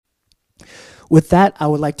With that, I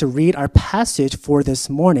would like to read our passage for this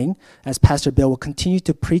morning, as Pastor Bill will continue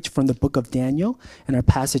to preach from the book of Daniel, and our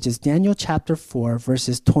passage is Daniel chapter 4,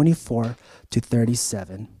 verses 24 to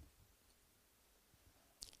 37.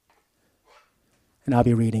 And I'll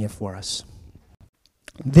be reading it for us.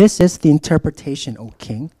 This is the interpretation, O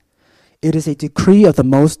king. It is a decree of the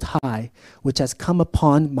Most High, which has come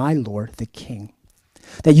upon my lord the king,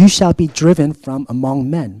 that you shall be driven from among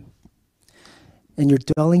men, and your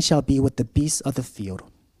dwelling shall be with the beasts of the field.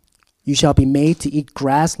 You shall be made to eat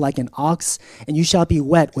grass like an ox, and you shall be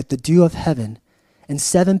wet with the dew of heaven. And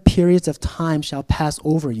 7 periods of time shall pass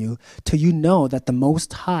over you, till you know that the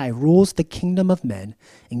Most High rules the kingdom of men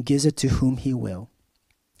and gives it to whom he will.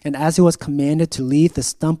 And as he was commanded to leave the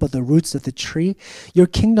stump of the roots of the tree, your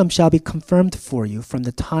kingdom shall be confirmed for you from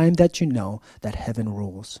the time that you know that heaven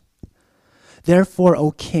rules. Therefore,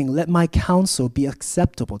 O king, let my counsel be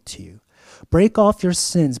acceptable to you. Break off your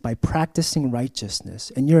sins by practicing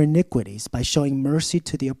righteousness, and your iniquities by showing mercy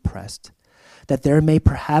to the oppressed, that there may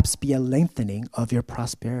perhaps be a lengthening of your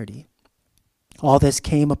prosperity. All this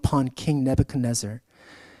came upon King Nebuchadnezzar.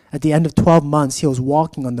 At the end of 12 months, he was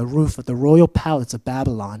walking on the roof of the royal palace of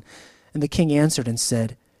Babylon, and the king answered and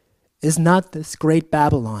said, Is not this great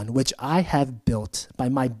Babylon, which I have built by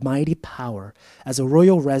my mighty power, as a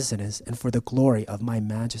royal residence and for the glory of my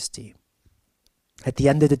majesty? At the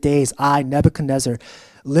end of the days, I, Nebuchadnezzar,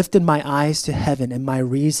 lifted my eyes to heaven, and my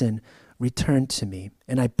reason returned to me,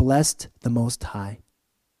 and I blessed the Most High.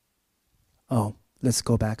 Oh, let's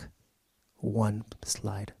go back one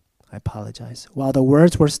slide. I apologize. While the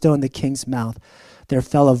words were still in the king's mouth, there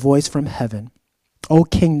fell a voice from heaven. O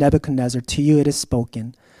King Nebuchadnezzar, to you it is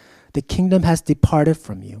spoken. The kingdom has departed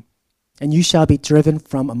from you, and you shall be driven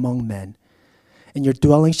from among men. And your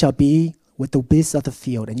dwelling shall be with the beasts of the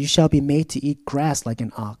field, and you shall be made to eat grass like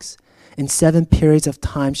an ox. And 7 periods of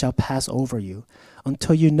time shall pass over you,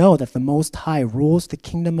 until you know that the Most High rules the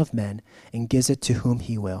kingdom of men and gives it to whom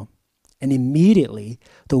he will. And immediately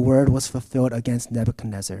the word was fulfilled against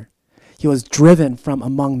Nebuchadnezzar. He was driven from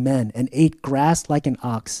among men and ate grass like an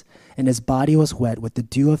ox, and his body was wet with the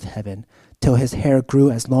dew of heaven, till his hair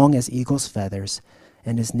grew as long as eagle's feathers,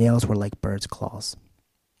 and his nails were like bird's claws.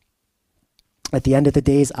 At the end of the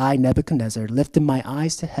days, I, Nebuchadnezzar, lifted my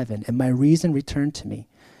eyes to heaven, and my reason returned to me.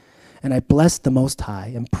 And I blessed the Most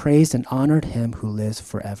High, and praised and honored him who lives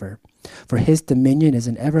forever. For his dominion is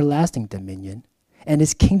an everlasting dominion, and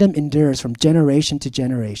his kingdom endures from generation to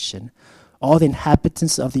generation. All the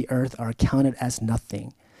inhabitants of the earth are counted as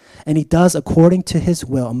nothing. And he does according to his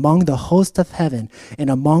will among the host of heaven and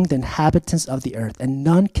among the inhabitants of the earth. And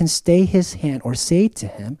none can stay his hand or say to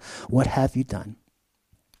him, What have you done?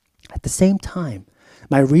 At the same time,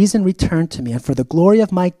 my reason returned to me, and for the glory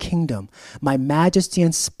of my kingdom, my majesty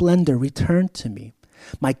and splendor returned to me.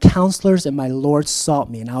 My counselors and my lords sought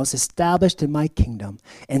me, and I was established in my kingdom,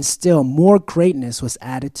 and still more greatness was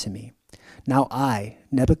added to me. Now I,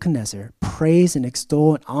 Nebuchadnezzar, praise and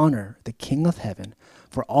extol and honor the King of heaven,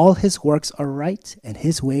 for all his works are right and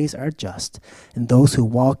his ways are just, and those who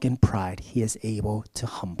walk in pride he is able to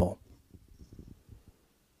humble.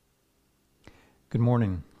 Good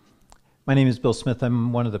morning. My name is Bill Smith.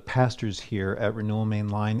 I'm one of the pastors here at Renewal Main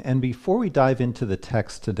Line. And before we dive into the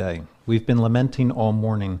text today, we've been lamenting all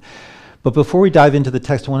morning. But before we dive into the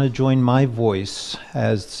text, I want to join my voice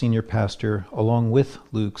as senior pastor, along with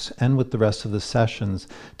Luke's and with the rest of the sessions,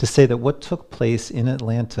 to say that what took place in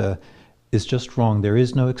Atlanta is just wrong. There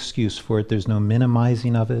is no excuse for it. There's no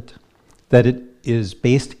minimizing of it. That it is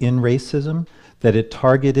based in racism, that it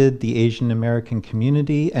targeted the Asian American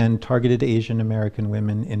community and targeted Asian American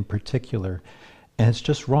women in particular. And it's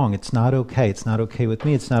just wrong. It's not okay. It's not okay with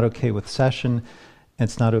me. It's not okay with Session. And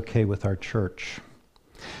it's not okay with our church.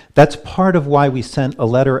 That's part of why we sent a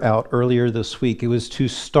letter out earlier this week. It was to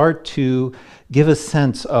start to give a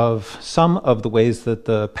sense of some of the ways that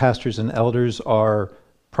the pastors and elders are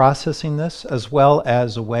processing this, as well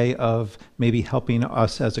as a way of maybe helping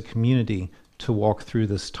us as a community to walk through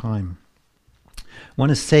this time. I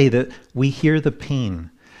want to say that we hear the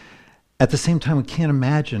pain. At the same time, we can't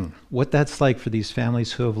imagine what that's like for these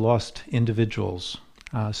families who have lost individuals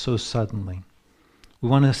so suddenly. We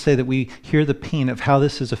want to say that we hear the pain of how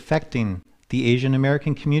this is affecting the Asian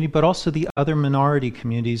American community, but also the other minority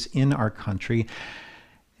communities in our country.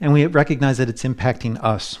 And we recognize that it's impacting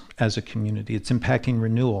us as a community. It's impacting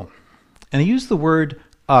Renewal. And I use the word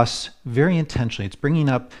us very intentionally. It's bringing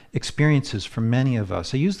up experiences for many of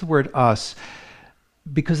us. I use the word us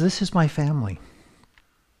because this is my family.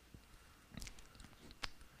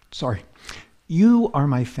 Sorry. You are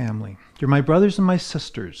my family. You're my brothers and my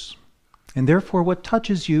sisters. And therefore, what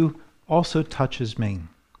touches you also touches me.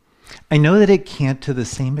 I know that it can't to the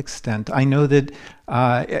same extent. I know that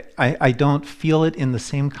I don't feel it in the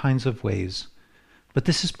same kinds of ways. But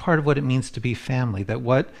this is part of what it means to be family, that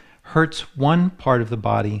what hurts one part of the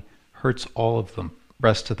body hurts all of the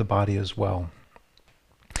rest of the body as well.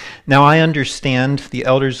 Now, I understand, the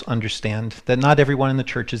elders understand, that not everyone in the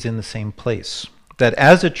church is in the same place. That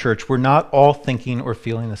as a church, we're not all thinking or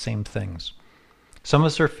feeling the same things. Some of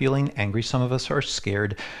us are feeling angry. Some of us are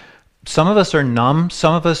scared. Some of us are numb.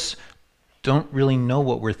 Some of us don't really know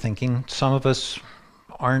what we're thinking. Some of us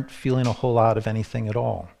aren't feeling a whole lot of anything at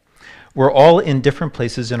all. We're all in different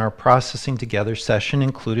places in our processing together, session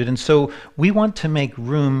included, and so we want to make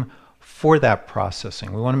room for that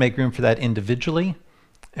processing. We want to make room for that individually,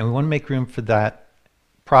 and we want to make room for that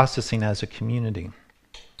processing as a community.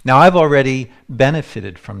 Now, I've already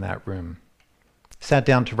benefited from that room. Sat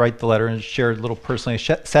down to write the letter and shared a little personally.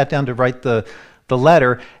 I sat down to write the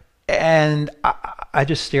letter, and I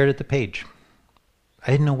just stared at the page. I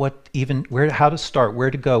didn't know how to start, where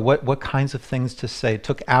to go, what kinds of things to say. It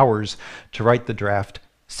took hours to write the draft.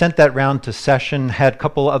 Sent that round to session, had a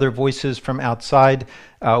couple other voices from outside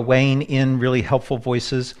weighing in, really helpful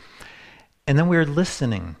voices. And then we were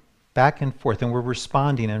listening back and forth, and we're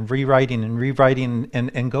responding and rewriting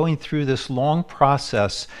and going through this long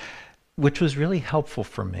process, which was really helpful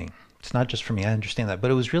for me. It's not just for me, I understand that, but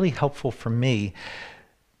it was really helpful for me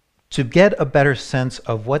to get a better sense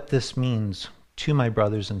of what this means to my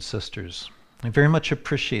brothers and sisters. I very much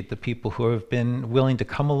appreciate the people who have been willing to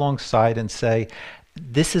come alongside and say,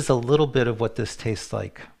 this is a little bit of what this tastes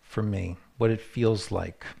like for me, what it feels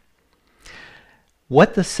like.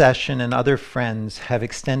 What the session and other friends have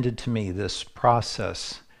extended to me, this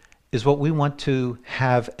process, is what we want to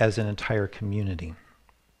have as an entire community.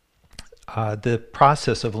 The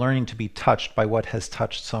process of learning to be touched by what has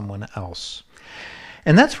touched someone else.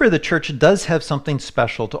 And that's where the church does have something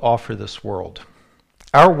special to offer this world.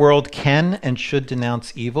 Our world can and should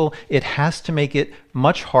denounce evil. It has to make it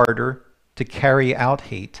much harder to carry out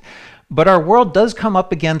hate. But our world does come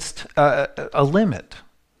up against a limit,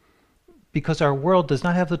 because our world does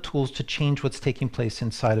not have the tools to change what's taking place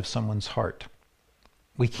inside of someone's heart.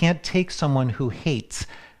 We can't take someone who hates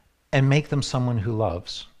and make them someone who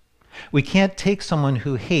loves. We can't take someone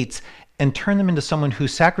who hates and turn them into someone who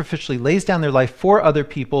sacrificially lays down their life for other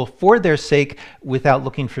people, for their sake, without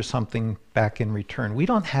looking for something back in return. We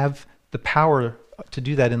don't have the power to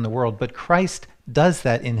do that in the world, but Christ does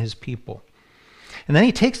that in his people. And then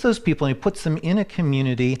he takes those people and he puts them in a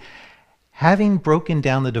community, having broken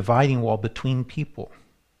down the dividing wall between people,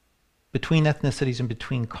 between ethnicities and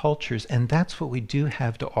between cultures. And that's what we do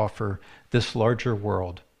have to offer this larger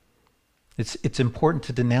world. It's important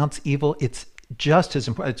to denounce evil. It's just as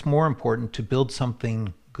important, it's more important to build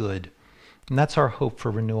something good. And that's our hope for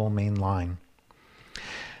Renewal Main Line.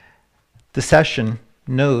 The session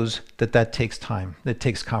knows that that takes time. It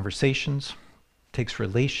takes conversations, it takes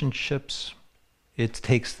relationships, it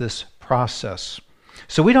takes this process.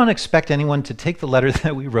 So we don't expect anyone to take the letter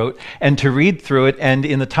that we wrote and to read through it, and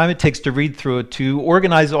in the time it takes to read through it, to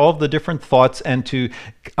organize all of the different thoughts and to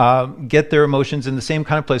get their emotions in the same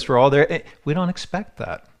kind of place where all there. We don't expect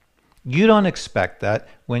that. You don't expect that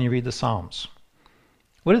when you read the Psalms.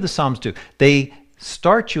 What do the Psalms do? They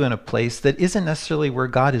start you in a place that isn't necessarily where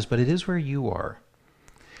God is, but it is where you are.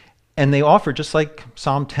 And they offer, just like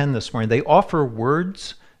Psalm 10 this morning, they offer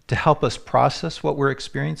words to help us process what we're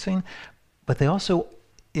experiencing, but they also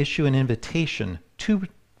issue an invitation to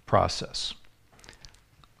process.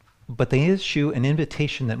 But they issue an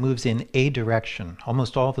invitation that moves in a direction.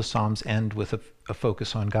 Almost all of the Psalms end with a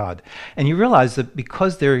focus on God. And you realize that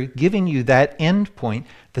because they're giving you that end point,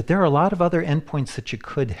 that there are a lot of other endpoints that you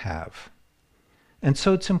could have. And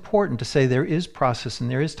so it's important to say there is process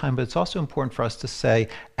and there is time, but it's also important for us to say,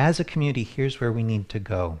 as a community, here's where we need to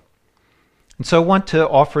go. And so I want to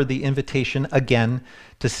offer the invitation again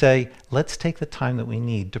to say, let's take the time that we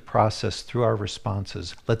need to process through our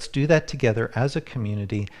responses. Let's do that together as a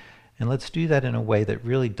community, and let's do that in a way that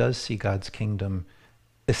really does see God's kingdom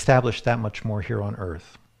established that much more here on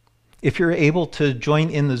earth. If you're able to join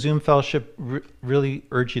in the Zoom fellowship, really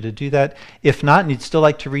urge you to do that. If not, and you'd still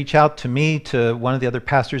like to reach out to me, to one of the other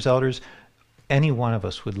pastors, elders, any one of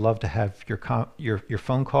us would love to have your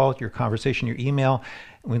phone call, your conversation, your email,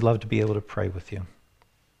 and we'd love to be able to pray with you.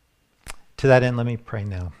 To that end, let me pray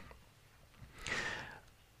now.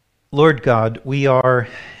 Lord God, we are,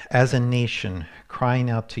 as a nation, crying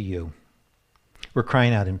out to you. We're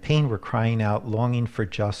crying out in pain, we're crying out longing for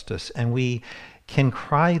justice, and we can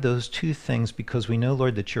cry those two things because we know,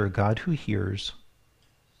 Lord, that you're a God who hears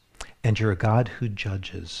and you're a God who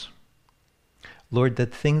judges. Lord,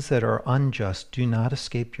 that things that are unjust do not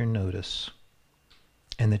escape your notice,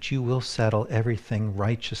 and that you will settle everything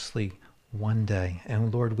righteously one day.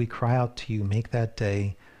 And Lord, we cry out to you, make that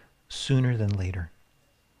day sooner than later.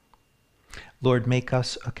 Lord, make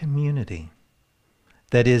us a community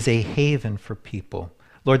that is a haven for people.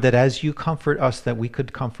 Lord, that as you comfort us, that we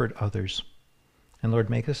could comfort others. And Lord,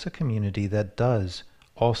 make us a community that does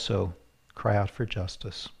also cry out for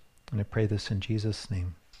justice. And I pray this in Jesus'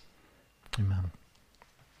 name. Amen.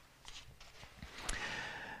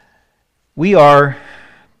 We are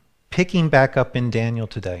picking back up in Daniel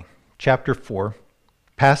today, chapter 4,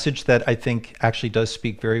 passage that I think actually does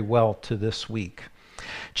speak very well to this week.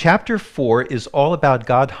 Chapter 4 is all about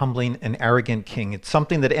God humbling an arrogant king. It's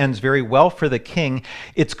something that ends very well for the king.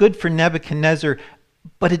 It's good for Nebuchadnezzar,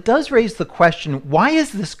 but it does raise the question, why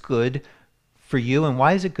is this good for you and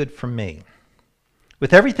why is it good for me?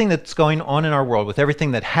 With everything that's going on in our world, with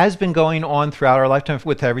everything that has been going on throughout our lifetime,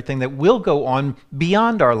 with everything that will go on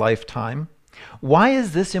beyond our lifetime, why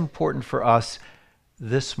is this important for us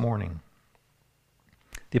this morning?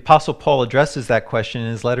 The Apostle Paul addresses that question in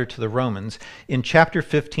his letter to the Romans. In chapter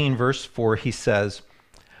 15, verse 4, he says,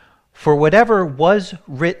 "For whatever was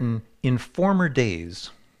written in former days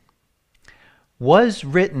was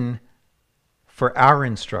written for our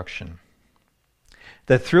instruction,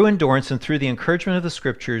 that through endurance and through the encouragement of the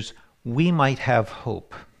Scriptures, we might have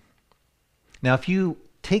hope." Now, if you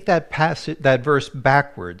take that verse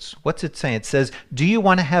backwards, what's it saying? It says, do you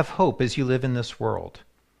want to have hope as you live in this world?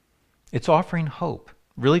 It's offering hope.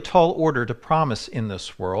 Really tall order to promise in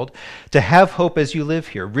this world, to have hope as you live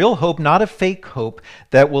here. Real hope, not a fake hope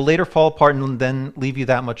that will later fall apart and then leave you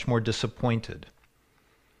that much more disappointed.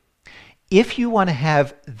 If you want to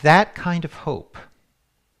have that kind of hope,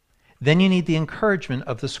 then you need the encouragement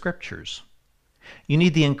of the Scriptures. You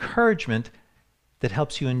need the encouragement that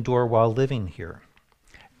helps you endure while living here.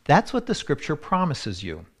 That's what the Scripture promises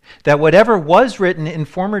you, that whatever was written in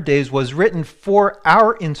former days was written for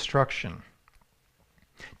our instruction,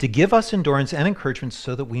 to give us endurance and encouragement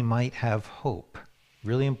so that we might have hope.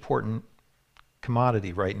 Really important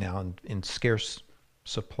commodity right now in scarce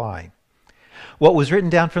supply. What was written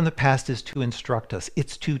down from the past is to instruct us.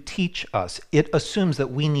 It's to teach us. It assumes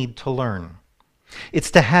that we need to learn.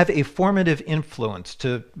 It's to have a formative influence,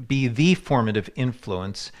 to be the formative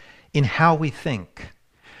influence in how we think.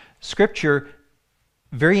 Scripture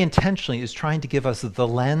very intentionally is trying to give us the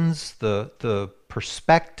lens, the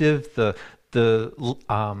perspective, the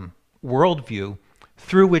worldview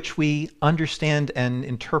through which we understand and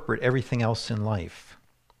interpret everything else in life.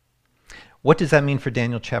 What does that mean for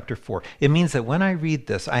Daniel chapter 4? It means that when I read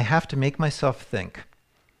this, I have to make myself think,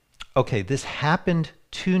 okay, this happened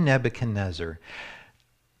to Nebuchadnezzar,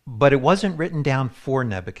 but it wasn't written down for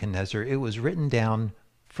Nebuchadnezzar. It was written down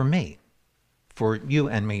for me, for you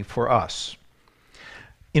and me, for us.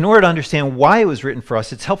 In order to understand why it was written for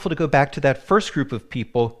us, it's helpful to go back to that first group of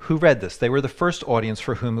people who read this. They were the first audience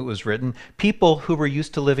for whom it was written, people who were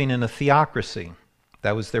used to living in a theocracy.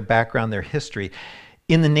 That was their background, their history.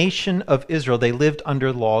 In the nation of Israel, they lived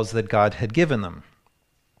under laws that God had given them.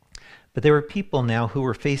 But there were people now who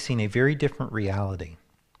were facing a very different reality.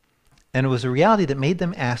 And it was a reality that made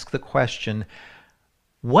them ask the question,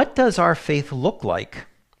 what does our faith look like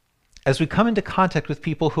as we come into contact with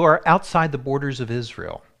people who are outside the borders of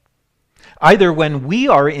Israel? Either when we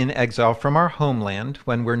are in exile from our homeland,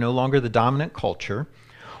 when we're no longer the dominant culture,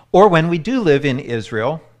 or when we do live in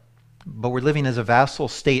Israel, but we're living as a vassal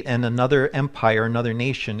state and another empire, another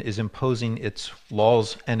nation is imposing its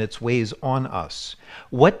laws and its ways on us.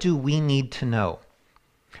 What do we need to know?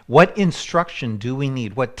 What instruction do we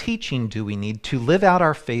need? What teaching do we need to live out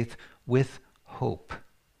our faith with hope?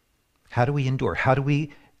 How do we endure? How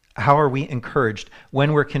are we encouraged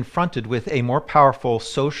when we're confronted with a more powerful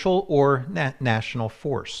social or national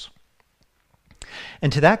force?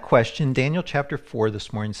 And to that question, Daniel chapter 4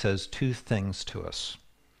 this morning says two things to us.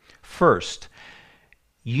 First,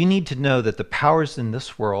 you need to know that the powers in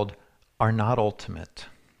this world are not ultimate.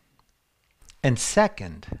 And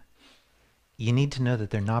second, you need to know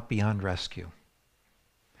that they're not beyond rescue.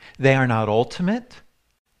 They are not ultimate,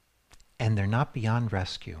 and they're not beyond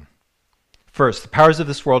rescue. First, the powers of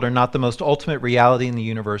this world are not the most ultimate reality in the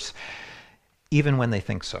universe, even when they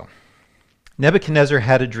think so. Nebuchadnezzar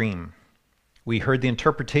had a dream. We heard the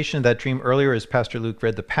interpretation of that dream earlier as Pastor Luke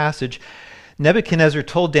read the passage. Nebuchadnezzar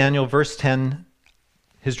told Daniel, verse 10,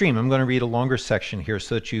 his dream. I'm going to read a longer section here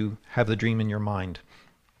so that you have the dream in your mind.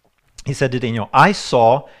 He said to Daniel, I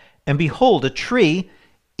saw, and behold, a tree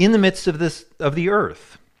in the midst of the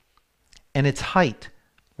earth, and its height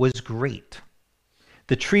was great.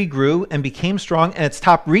 The tree grew and became strong, and its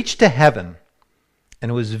top reached to heaven.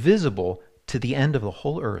 and it was visible to the end of the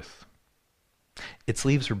whole earth. Its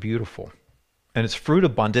leaves were beautiful, and its fruit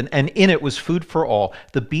abundant, and in it was food for all.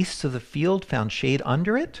 The beasts of the field found shade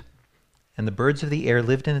under it, and the birds of the air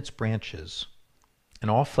lived in its branches, and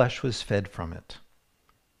all flesh was fed from it.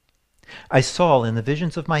 I saw in the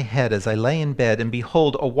visions of my head as I lay in bed, and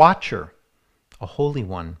behold, a watcher, a holy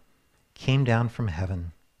one, came down from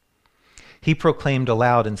heaven. He proclaimed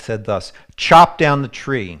aloud and said thus, "Chop down the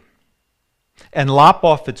tree, and lop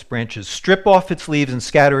off its branches, strip off its leaves, and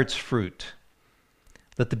scatter its fruit.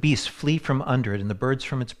 Let the beasts flee from under it, and the birds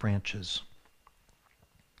from its branches.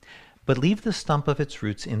 But leave the stump of its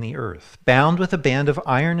roots in the earth, bound with a band of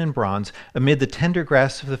iron and bronze, amid the tender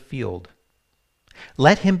grass of the field.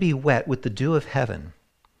 Let him be wet with the dew of heaven.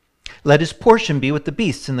 Let his portion be with the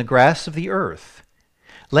beasts in the grass of the earth.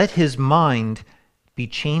 Let his mind be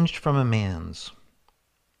changed from a man's,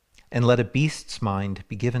 and let a beast's mind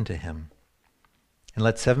be given to him. And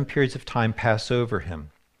let 7 periods of time pass over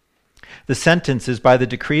him. The sentence is by the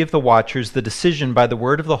decree of the watchers, the decision by the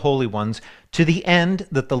word of the holy ones, to the end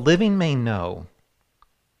that the living may know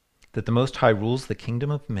that the Most High rules the kingdom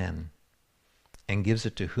of men and gives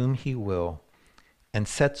it to whom he will, and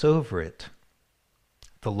sets over it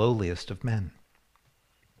the lowliest of men."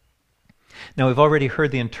 Now, we've already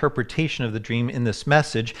heard the interpretation of the dream in this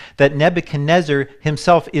message, that Nebuchadnezzar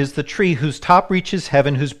himself is the tree whose top reaches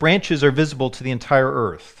heaven, whose branches are visible to the entire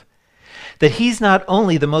earth. That he's not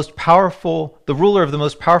only the most powerful, the ruler of the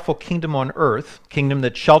most powerful kingdom on earth, kingdom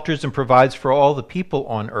that shelters and provides for all the people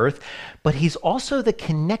on earth, but he's also the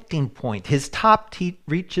connecting point. His top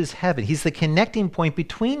reaches heaven. He's the connecting point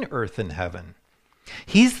between earth and heaven.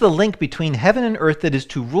 He's the link between heaven and earth that is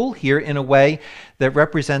to rule here in a way that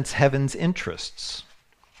represents heaven's interests,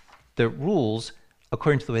 that rules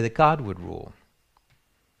according to the way that God would rule.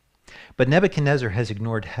 But Nebuchadnezzar has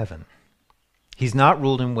ignored heaven. He's not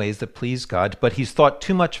ruled in ways that please God, but he's thought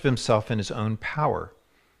too much of himself and his own power.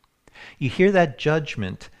 You hear that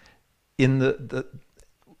judgment in the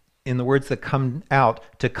words that come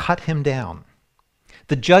out to cut him down.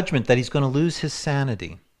 The judgment that he's going to lose his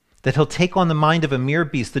sanity, that he'll take on the mind of a mere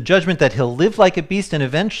beast, the judgment that he'll live like a beast, and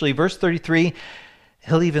eventually, verse 33,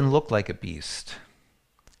 he'll even look like a beast.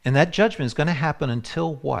 And that judgment is going to happen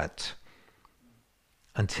until what?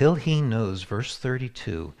 Until he knows, verse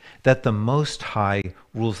 32, that the Most High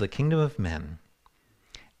rules the kingdom of men,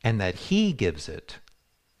 and that he gives it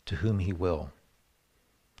to whom he will.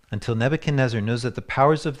 Until Nebuchadnezzar knows that the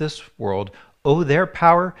powers of this world owe their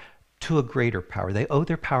power to a greater power. They owe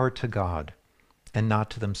their power to God and not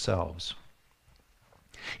to themselves.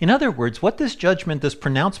 In other words, what this judgment, this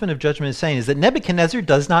pronouncement of judgment is saying is that Nebuchadnezzar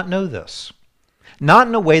does not know this, not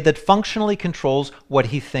in a way that functionally controls what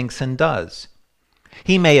he thinks and does.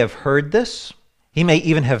 He may have heard this, he may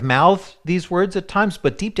even have mouthed these words at times,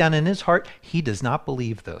 but deep down in his heart, he does not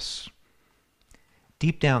believe this.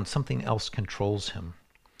 Deep down, something else controls him.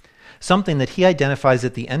 Something that he identifies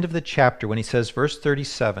at the end of the chapter when he says, verse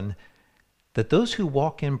 37, that those who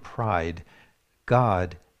walk in pride,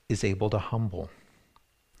 God is able to humble.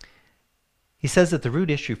 He says that the root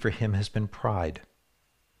issue for him has been pride,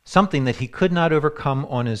 something that he could not overcome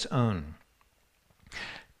on his own.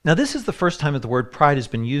 Now, this is the first time that the word pride has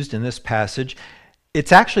been used in this passage.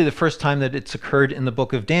 It's actually the first time that it's occurred in the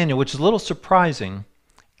book of Daniel, which is a little surprising,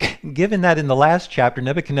 given that in the last chapter,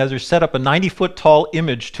 Nebuchadnezzar set up a 90-foot tall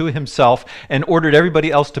image to himself and ordered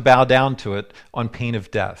everybody else to bow down to it on pain of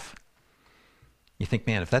death. You think,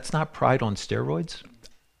 man, if that's not pride on steroids,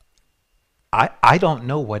 I don't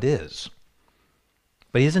know what is.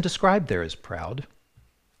 But he isn't described there as proud.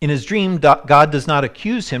 In his dream, God does not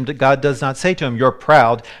accuse him, God does not say to him, "You're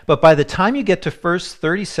proud." But by the time you get to verse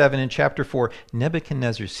 37 in chapter 4,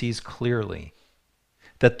 Nebuchadnezzar sees clearly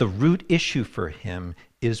that the root issue for him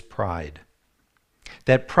is pride.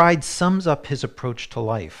 That pride sums up his approach to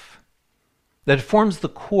life. That it forms the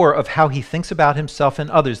core of how he thinks about himself and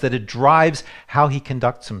others, that it drives how he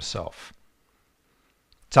conducts himself.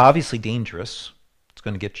 It's obviously dangerous. It's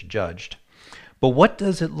going to get you judged. But what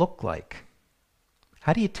does it look like?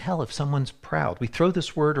 How do you tell if someone's proud? We throw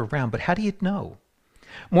this word around, but how do you know?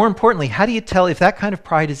 More importantly, how do you tell if that kind of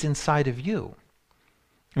pride is inside of you?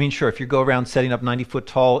 I mean, sure, if you go around setting up 90-foot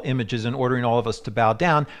tall images and ordering all of us to bow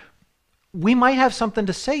down, we might have something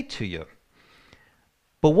to say to you.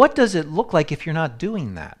 But what does it look like if you're not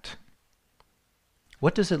doing that?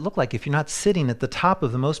 What does it look like if you're not sitting at the top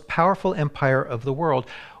of the most powerful empire of the world?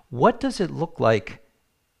 What does it look like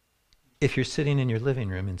if you're sitting in your living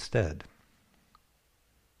room instead?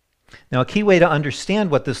 Now, a key way to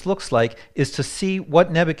understand what this looks like is to see what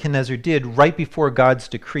Nebuchadnezzar did right before God's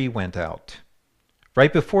decree went out.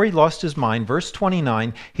 Right before he lost his mind, verse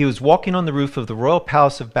 29, he was walking on the roof of the royal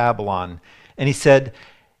palace of Babylon, and he said,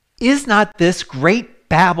 "Is not this great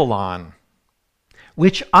Babylon,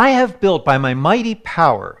 which I have built by my mighty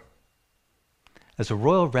power, as a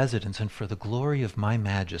royal residence and for the glory of my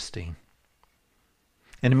majesty?"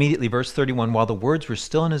 And immediately, verse 31, while the words were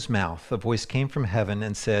still in his mouth, a voice came from heaven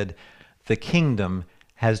and said, "The kingdom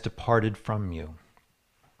has departed from you."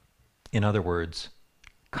 In other words,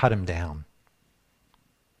 cut him down.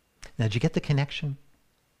 Now, did you get the connection?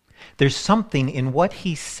 There's something in what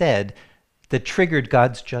he said that triggered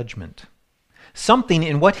God's judgment. Something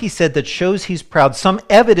in what he said that shows he's proud. Some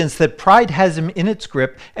evidence that pride has him in its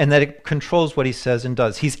grip and that it controls what he says and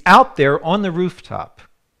does. He's out there on the rooftop.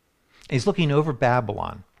 He's looking over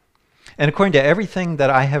Babylon. And according to everything that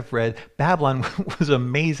I have read, Babylon was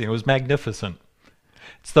amazing. It was magnificent.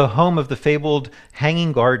 It's the home of the fabled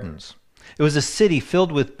Hanging Gardens. It was a city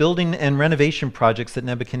filled with building and renovation projects that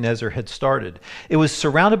Nebuchadnezzar had started. It was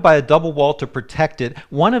surrounded by a double wall to protect it.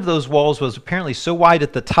 One of those walls was apparently so wide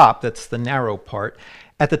at the top, that's the narrow part,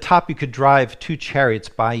 at the top you could drive 2 chariots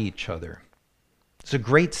by each other. It's a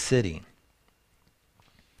great city.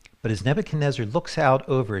 But as Nebuchadnezzar looks out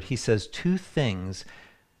over it, he says 2 things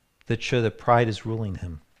that show that pride is ruling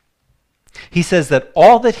him. He says that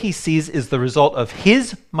all that he sees is the result of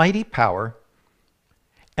his mighty power,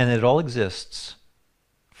 and that it all exists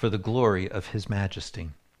for the glory of his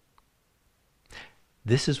majesty.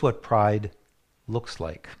 This is what pride looks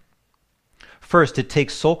like. First, it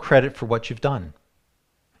takes sole credit for what you've done.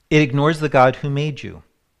 It ignores the God who made you,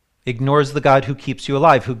 ignores the God who keeps you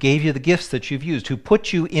alive, who gave you the gifts that you've used, who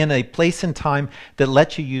put you in a place and time that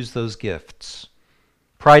let you use those gifts.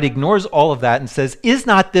 Pride ignores all of that and says, "Is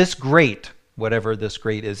not this great?" Whatever this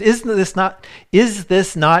great is. Is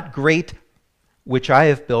this not great, which I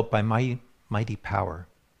have built by my mighty power?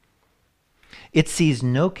 It sees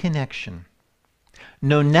no connection,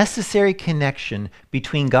 no necessary connection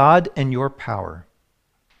between God and your power,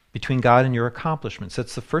 between God and your accomplishments.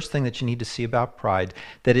 That's the first thing that you need to see about pride,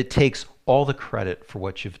 that it takes all the credit for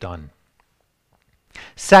what you've done.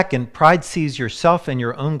 Second, pride sees yourself and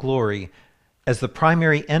your own glory as the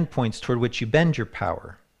primary endpoints toward which you bend your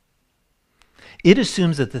power. It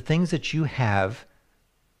assumes that the things that you have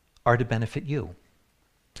are to benefit you,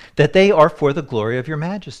 that they are for the glory of your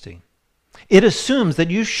majesty. It assumes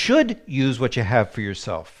that you should use what you have for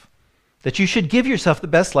yourself, that you should give yourself the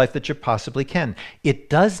best life that you possibly can.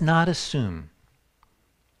 It does not assume,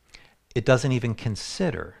 it doesn't even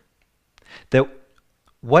consider that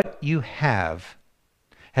what you have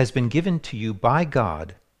has been given to you by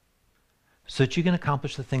God so that you can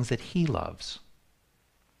accomplish the things that he loves,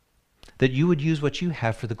 that you would use what you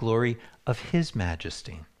have for the glory of his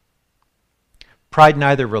majesty. Pride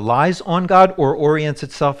neither relies on God or orients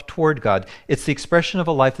itself toward God. It's the expression of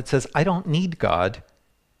a life that says, I don't need God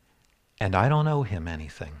and I don't owe him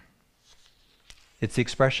anything. It's the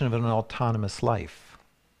expression of an autonomous life.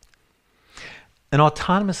 An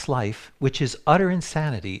autonomous life which is utter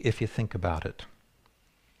insanity if you think about it.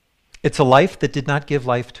 It's a life that did not give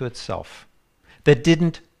life to itself, that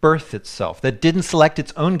didn't birth itself, that didn't select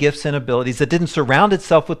its own gifts and abilities, that didn't surround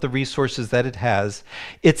itself with the resources that it has.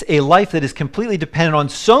 It's a life that is completely dependent on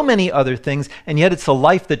so many other things, and yet it's a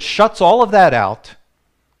life that shuts all of that out,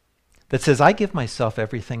 that says, I give myself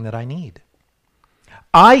everything that I need.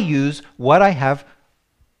 I use what I have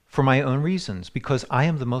for my own reasons because I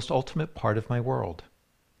am the most ultimate part of my world.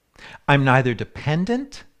 I'm neither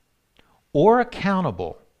dependent or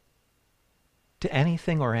accountable to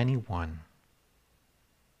anything or anyone.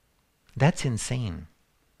 That's insane.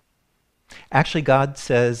 Actually, God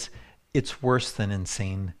says it's worse than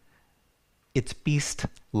insane. It's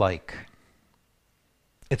beast-like.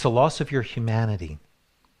 It's a loss of your humanity.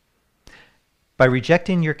 By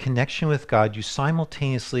rejecting your connection with God, you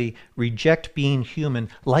simultaneously reject being human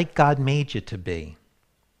like God made you to be.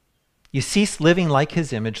 You cease living like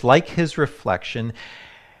his image, like his reflection,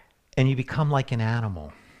 and you become like an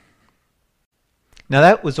animal. Now,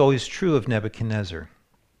 that was always true of Nebuchadnezzar.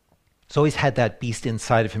 He's always had that beast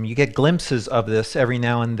inside of him. You get glimpses of this every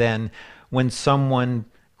now and then when someone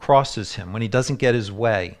crosses him, when he doesn't get his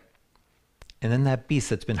way. And then that beast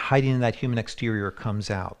that's been hiding in that human exterior comes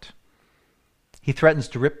out. He threatens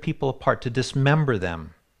to rip people apart, to dismember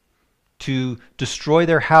them, to destroy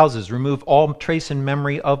their houses, remove all trace and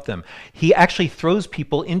memory of them. He actually throws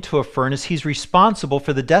people into a furnace. He's responsible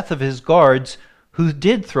for the death of his guards who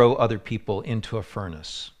did throw other people into a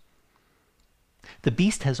furnace. The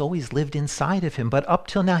beast has always lived inside of him, but up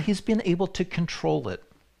till now he's been able to control it,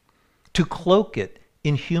 to cloak it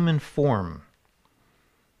in human form.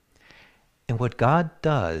 And what God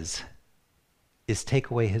does is take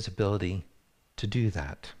away his ability to do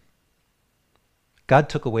that. God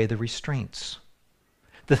took away the restraints,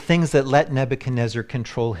 the things that let Nebuchadnezzar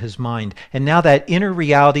control his mind. And now that inner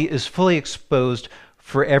reality is fully exposed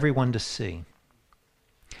for everyone to see.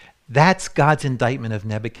 That's God's indictment of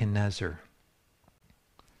Nebuchadnezzar.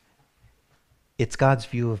 It's God's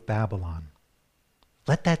view of Babylon.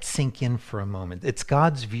 Let that sink in for a moment. It's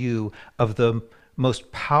God's view of the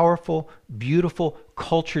most powerful, beautiful,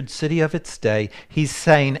 cultured city of its day. He's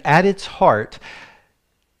saying at its heart,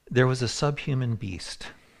 there was a subhuman beast.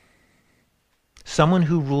 Someone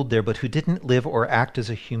who ruled there, but who didn't live or act as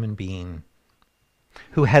a human being.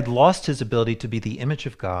 Who had lost his ability to be the image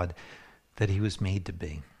of God that he was made to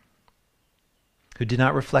be. Who did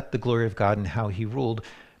not reflect the glory of God in how he ruled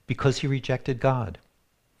because he rejected God.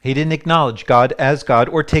 He didn't acknowledge God as God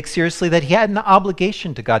or take seriously that he had an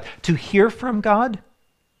obligation to God, to hear from God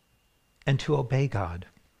and to obey God.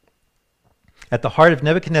 At the heart of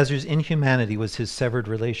Nebuchadnezzar's inhumanity was his severed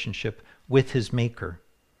relationship with his Maker.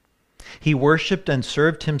 He worshipped and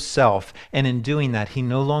served himself, and in doing that, he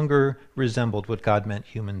no longer resembled what God meant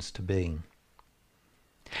humans to be.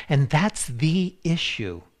 And that's the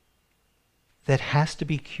issue that has to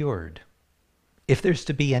be cured if there's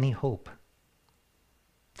to be any hope.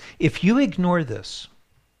 If you ignore this,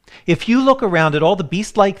 if you look around at all the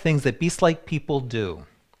beast-like things that beast-like people do,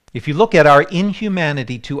 if you look at our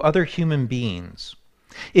inhumanity to other human beings,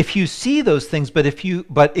 if you see those things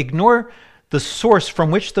but ignore the source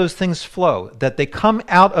from which those things flow, that they come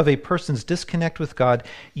out of a person's disconnect with God,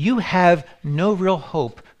 you have no real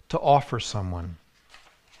hope to offer someone.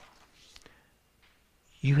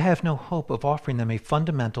 You have no hope of offering them a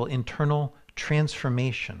fundamental internal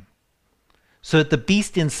transformation. So that the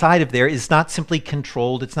beast inside of there is not simply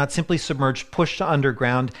controlled, it's not simply submerged, pushed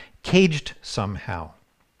underground, caged somehow.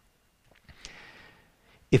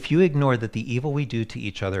 If you ignore that the evil we do to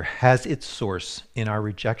each other has its source in our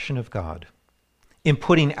rejection of God, in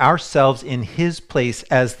putting ourselves in his place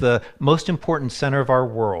as the most important center of our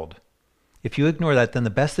world, if you ignore that, then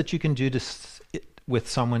the best that you can do with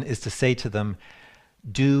someone is to say to them,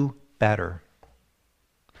 do better.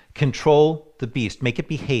 Control the beast, make it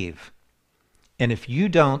behave. And if you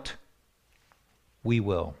don't, we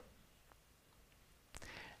will.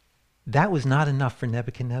 That was not enough for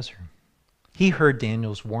Nebuchadnezzar. He heard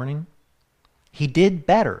Daniel's warning. He did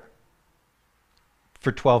better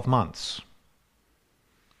for 12 months.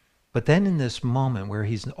 But then in this moment where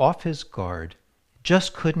he's off his guard,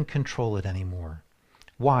 just couldn't control it anymore.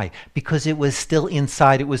 Why? Because it was still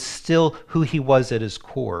inside. It was still who he was at his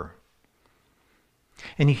core.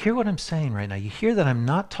 And you hear what I'm saying right now. You hear that I'm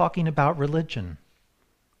not talking about religion.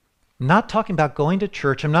 I'm not talking about going to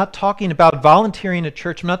church. I'm not talking about volunteering at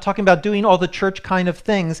church. I'm not talking about doing all the church kind of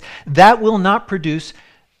things. That will not produce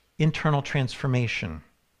internal transformation.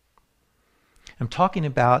 I'm talking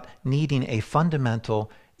about needing a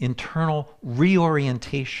fundamental internal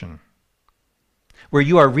reorientation where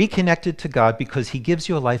you are reconnected to God because he gives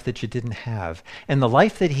you a life that you didn't have. And the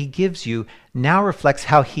life that he gives you now reflects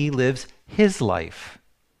how he lives his life.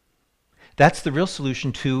 That's the real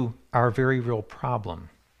solution to our very real problem.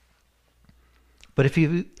 But if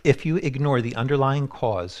you ignore the underlying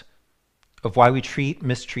cause of why we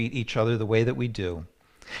mistreat each other the way that we do,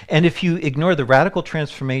 and if you ignore the radical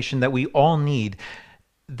transformation that we all need,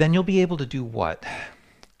 then you'll be able to do what?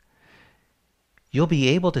 You'll be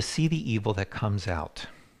able to see the evil that comes out.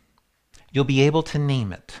 You'll be able to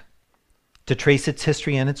name it, to trace its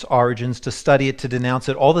history and its origins, to study it, to denounce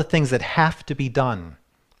it, all the things that have to be done,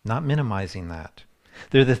 not minimizing that.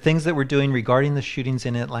 They're the things that we're doing regarding the shootings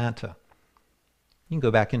in Atlanta. You can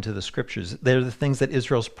go back into the scriptures. They're the things that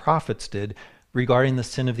Israel's prophets did regarding the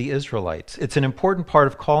sin of the Israelites. It's an important part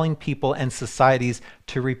of calling people and societies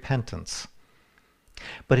to repentance.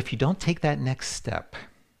 But if you don't take that next step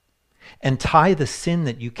and tie the sin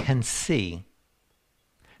that you can see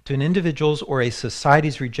to an individual's or a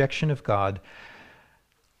society's rejection of God,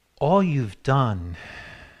 all you've done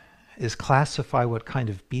is classify what kind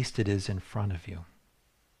of beast it is in front of you.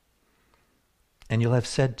 And you'll have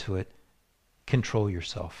said to it, control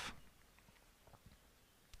yourself.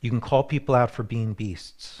 You can call people out for being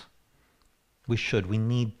beasts. We should. We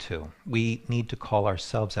need to. We need to call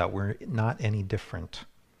ourselves out. We're not any different.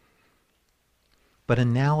 But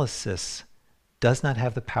analysis does not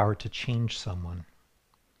have the power to change someone.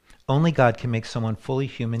 Only God can make someone fully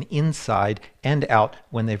human inside and out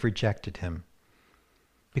when they've rejected him.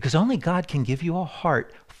 Because only God can give you a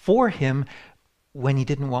heart for him when he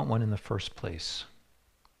didn't want one in the first place.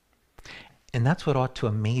 And that's what ought to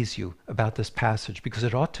amaze you about this passage, because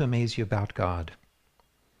it ought to amaze you about God.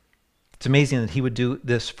 It's amazing that he would do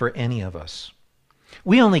this for any of us.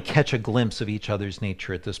 We only catch a glimpse of each other's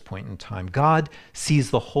nature at this point in time. God sees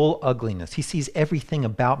the whole ugliness. He sees everything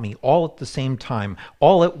about me all at the same time,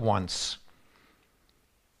 all at once.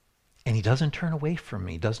 And he doesn't turn away from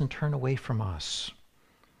me, doesn't turn away from us.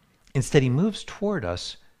 Instead, he moves toward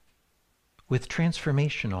us with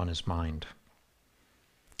transformation on his mind.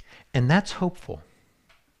 And that's hopeful.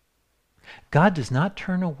 God does not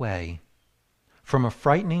turn away from a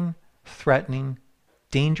frightening, threatening,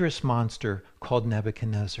 dangerous monster called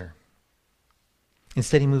Nebuchadnezzar.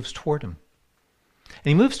 Instead, he moves toward him. And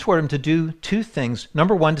he moves toward him to do two things.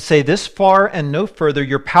 Number one, to say, this far and no further,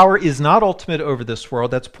 your power is not ultimate over this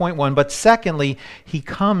world. That's point one. But secondly, he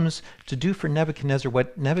comes to do for Nebuchadnezzar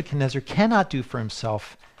what Nebuchadnezzar cannot do for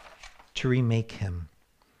himself, to remake him.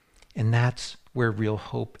 And that's where real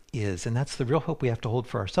hope is. And that's the real hope we have to hold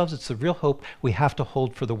for ourselves. It's the real hope we have to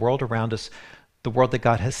hold for the world around us, the world that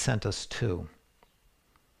God has sent us to.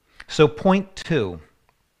 So point two,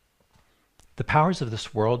 the powers of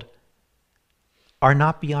this world are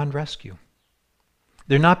not beyond rescue.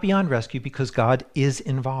 They're not beyond rescue because God is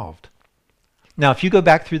involved. Now, if you go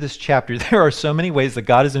back through this chapter, there are so many ways that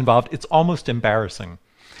God is involved, it's almost embarrassing.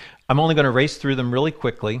 I'm only going to race through them really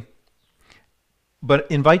quickly, but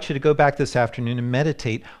invite you to go back this afternoon and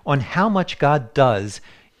meditate on how much God does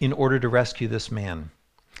in order to rescue this man.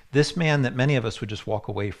 This man that many of us would just walk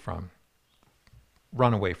away from,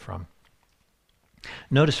 run away from.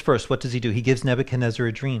 Notice first, what does he do? He gives Nebuchadnezzar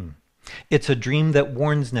a dream. It's a dream that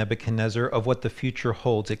warns Nebuchadnezzar of what the future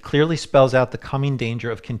holds. It clearly spells out the coming danger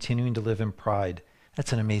of continuing to live in pride.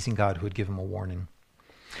 That's an amazing God who would give him a warning.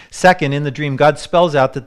 Second, in the dream, God spells out that